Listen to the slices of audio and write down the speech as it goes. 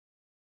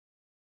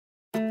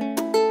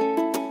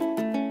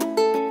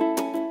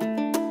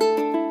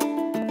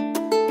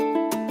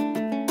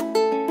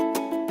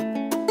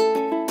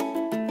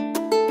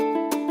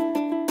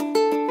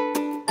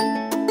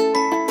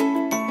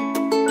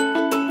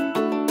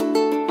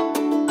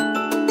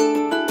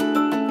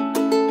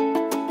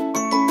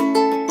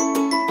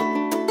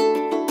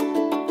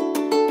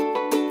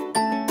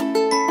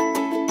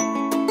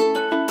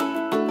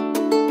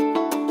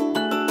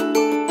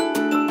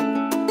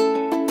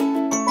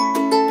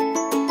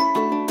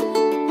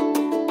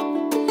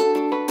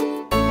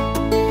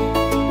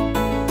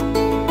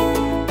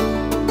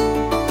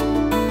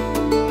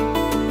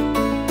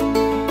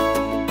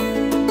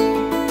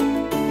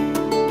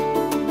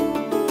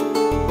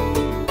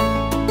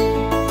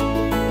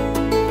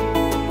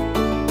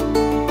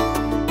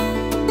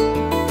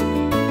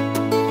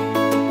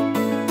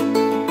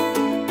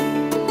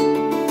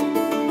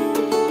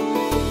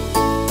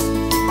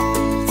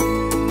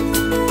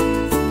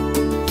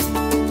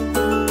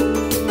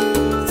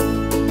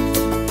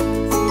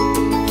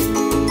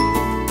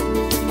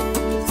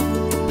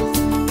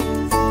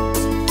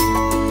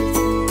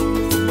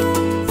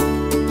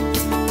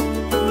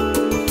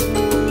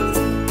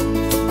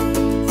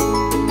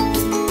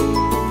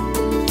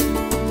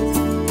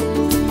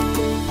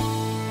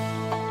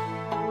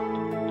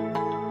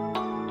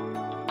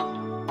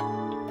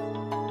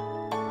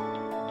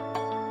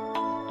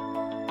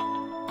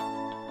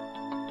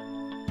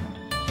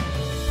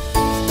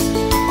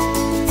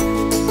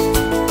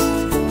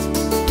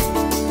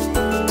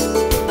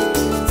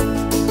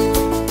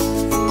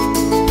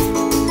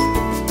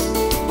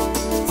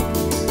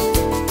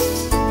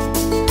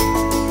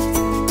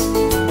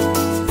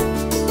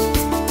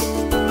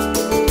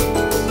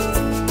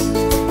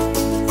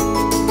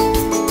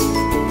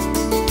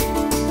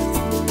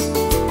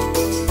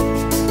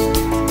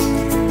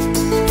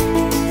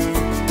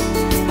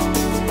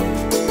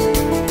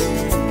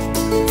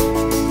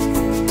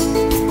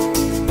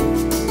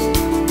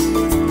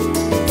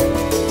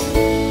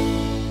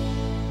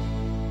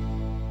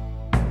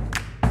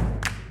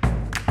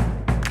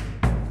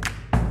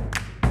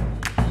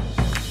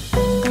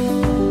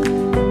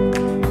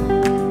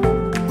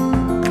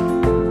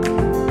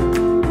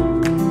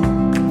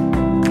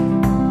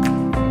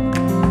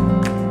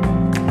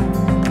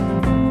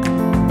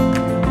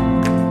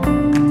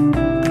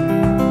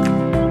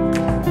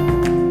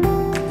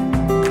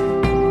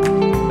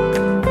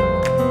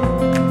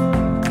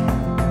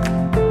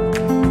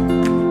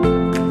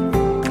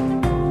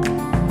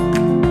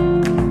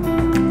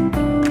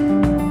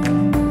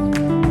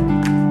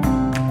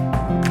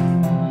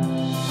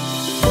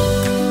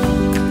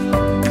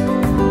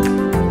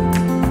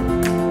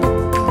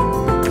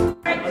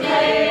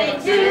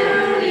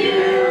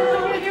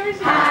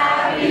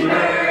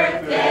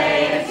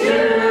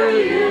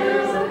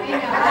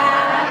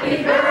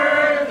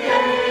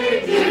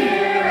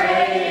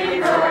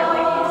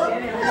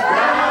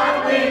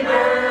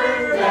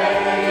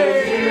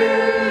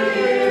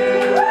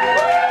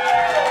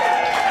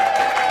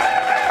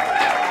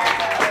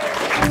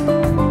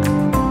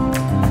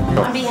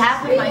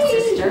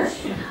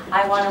sister.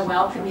 I want to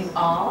welcome you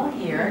all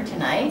here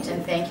tonight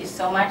and thank you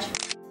so much,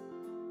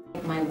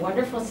 my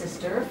wonderful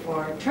sister,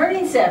 for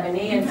turning 70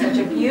 in such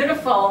a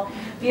beautiful,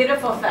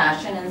 beautiful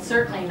fashion, and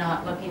certainly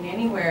not looking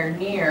anywhere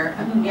near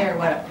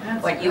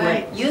what you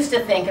would used to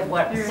think of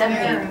what a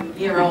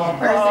 70-year-old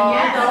person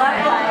used to look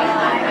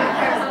like.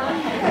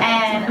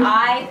 And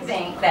I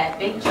think that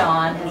Big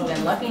John has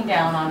been looking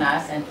down on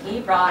us, and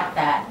he brought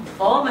that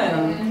full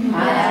moon.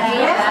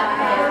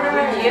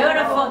 That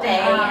beautiful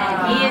day,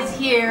 and he is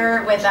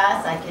here with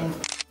us.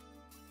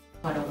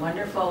 What a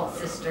wonderful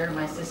sister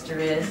my sister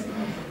is,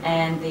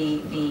 and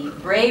the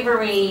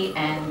bravery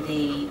and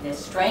the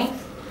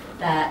strength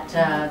that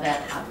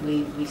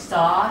we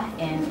saw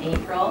in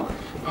April,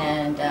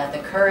 and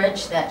the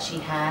courage that she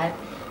had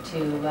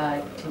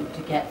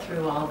to get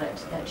through all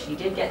that she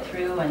did get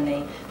through, and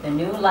the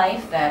new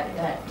life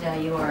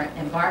that you are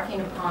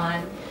embarking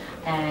upon,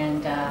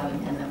 and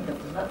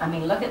I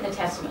mean, look at the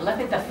testament, look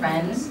at the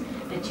friends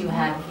that you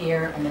have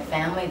here and the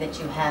family that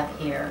you have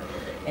here.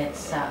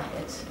 It's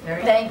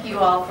very. Thank you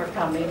all for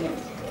coming.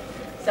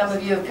 Some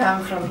of you have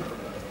come from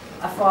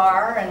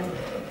afar, and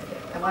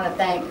I want to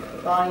thank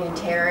Bonnie and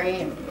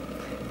Terry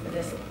for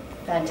this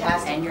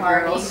fantastic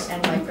party,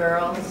 and my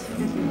girls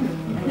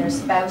and their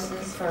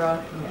spouses,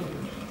 for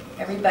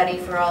everybody,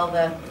 for all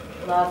the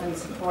love and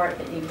support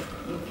that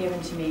you've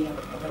given to me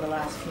over the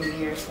last few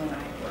years when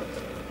I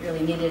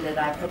really needed it.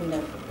 I couldn't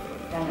have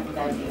done it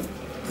without you.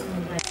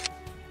 It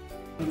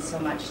means so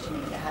much to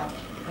me to have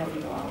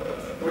you all.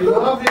 We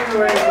love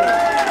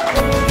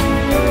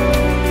you.